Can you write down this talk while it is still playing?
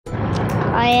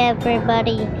Hi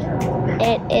everybody,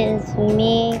 it is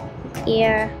me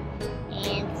here,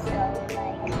 and so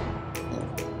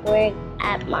we're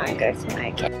at Mongers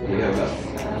Market.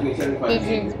 This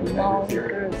is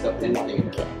Mongers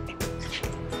Market.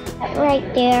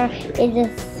 Right there is a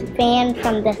fan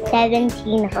from the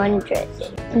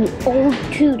 1700s, an old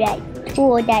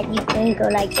tool that you can go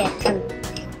like this and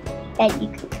that you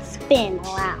can spin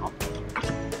around.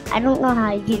 I don't know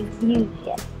how you use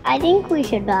it. I think we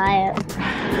should buy it.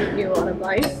 You want a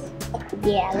vice?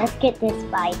 Yeah, let's get this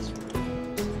vice.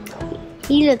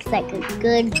 He looks like a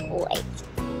good boy.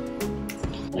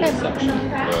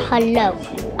 Hello,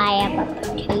 I am a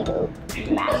potato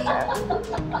smasher.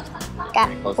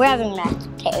 We're having mashed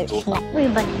potatoes.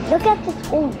 Everybody, look at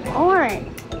this old barn.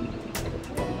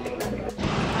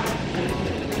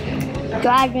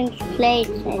 Driving plates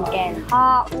and then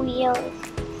Hot Wheels.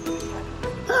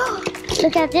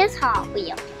 Look at this Hot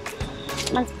Wheel.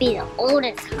 Must be the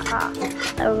oldest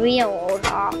a real old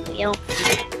Hot Wheel.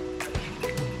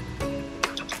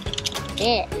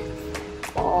 This.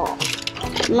 Oh,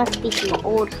 must be some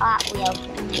old Hot Wheels.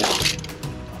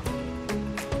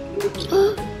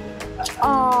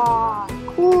 Oh,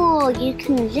 cool. You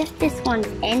can lift this one's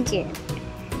engine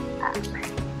up.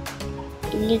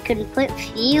 You can put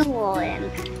fuel in.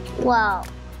 Whoa.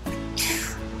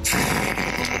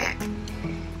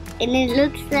 And it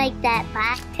looks like that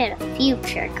Back to the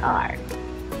Future car.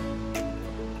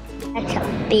 That's a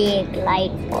big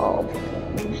light bulb.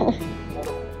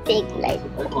 Big light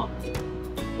bulb.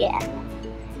 Yeah.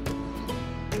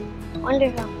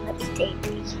 Wonder how much they do.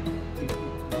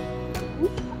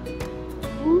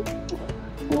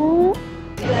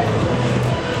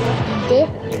 This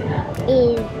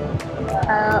is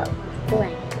a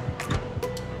blank.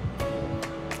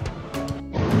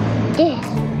 This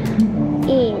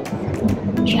is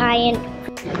giant.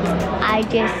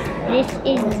 This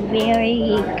is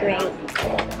very great.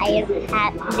 I am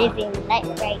living life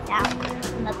right now.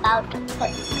 I'm about to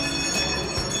put.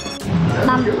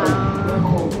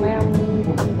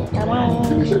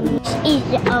 This is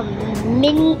a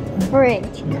mini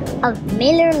fridge of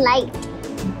Miller Lite.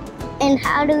 And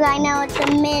how do I know it's a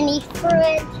mini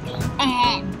fridge?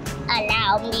 And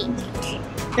allow me.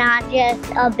 Not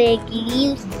just a big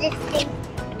use system.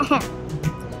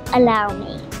 Allow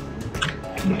me.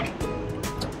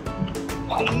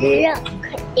 Look,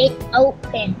 it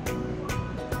opens.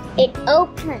 It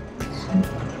opens.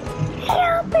 It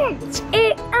opens.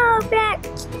 It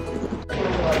opens.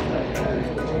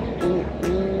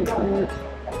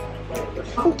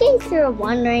 In case you're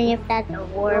wondering if that's a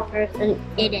war person,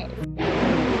 it is.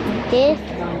 This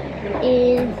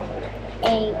is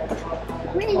a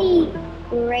really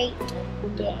great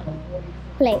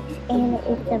place, and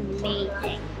it's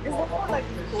amazing.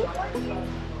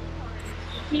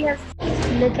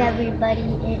 Look everybody,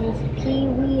 it is Pee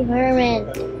Wee Herman.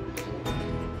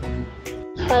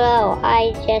 Hello,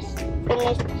 I just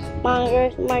finished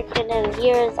Mongers Market and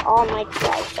here's all my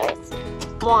treasures.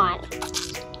 1.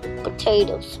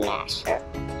 Potato smasher.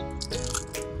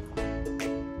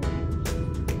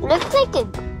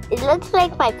 It looks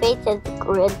like my face is a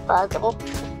grid puzzle.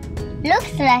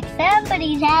 Looks like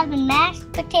somebody's having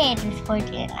mashed potatoes for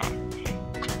dinner.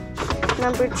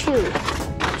 Number 2.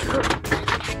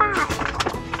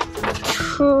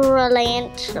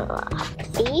 Tarantula.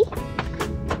 See?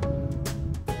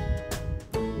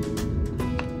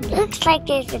 Looks like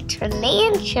there's a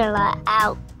tarantula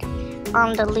out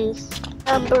on the loose.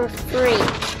 Number 3.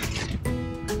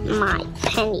 My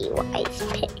Pennywise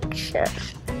picture.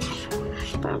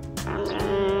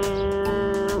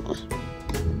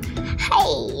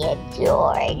 Hey,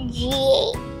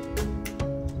 Georgie.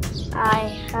 I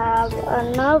have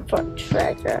another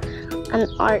treasure. An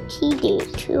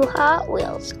R2D2 Hot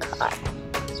Wheels car.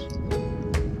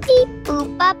 Beep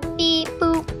boop bop beep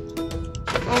boop.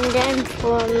 And then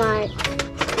for my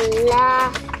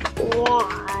last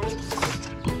one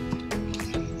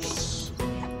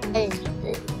is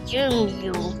the Zoom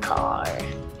Zoom car.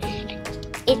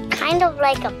 It's kind of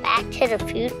like a Back to the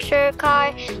Future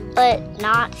car, but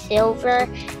not silver.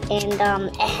 And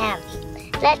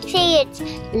let's say it's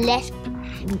less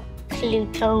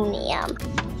plutonium.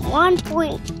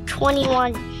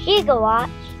 1.21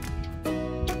 gigawatts.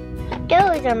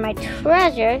 Those are my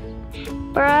treasures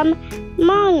from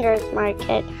Mongers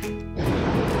Market.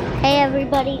 Hey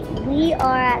everybody, we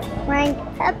are at Frank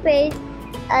Pepe's,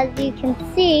 as you can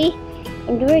see,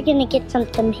 and we're gonna get some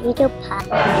tomato pie.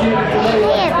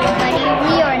 Hey everybody,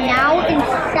 we are now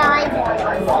inside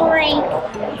Frank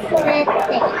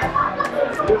Pepe,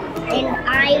 and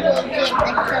I will get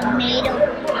a tomato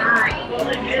pie.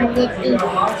 This is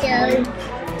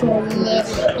so delicious.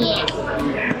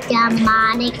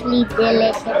 Demonically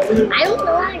delicious. I don't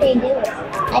know how they do it.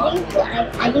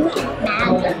 I think it's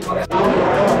magic.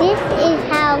 This is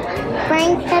how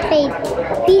Frank Pepe's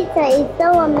pizza is so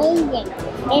amazing,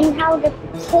 and how the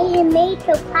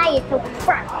tomato pie is so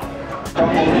fresh.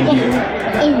 This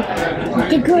is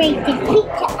the greatest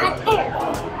pizza on earth.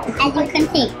 As you can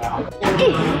see,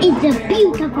 this is a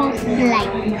beautiful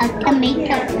slice of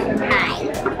tomato pie.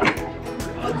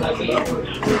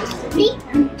 See?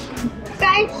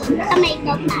 Fresh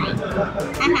tomato pie.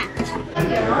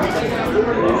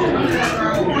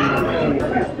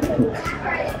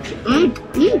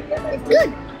 It's good.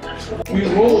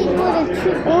 These were the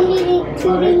only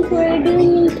two things we're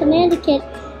doing in Connecticut: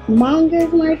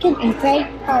 Mongers Market and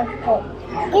Bridgeport.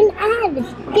 And I have a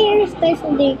very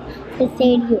special thing to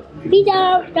say to you. Peace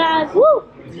out, guys. Woo!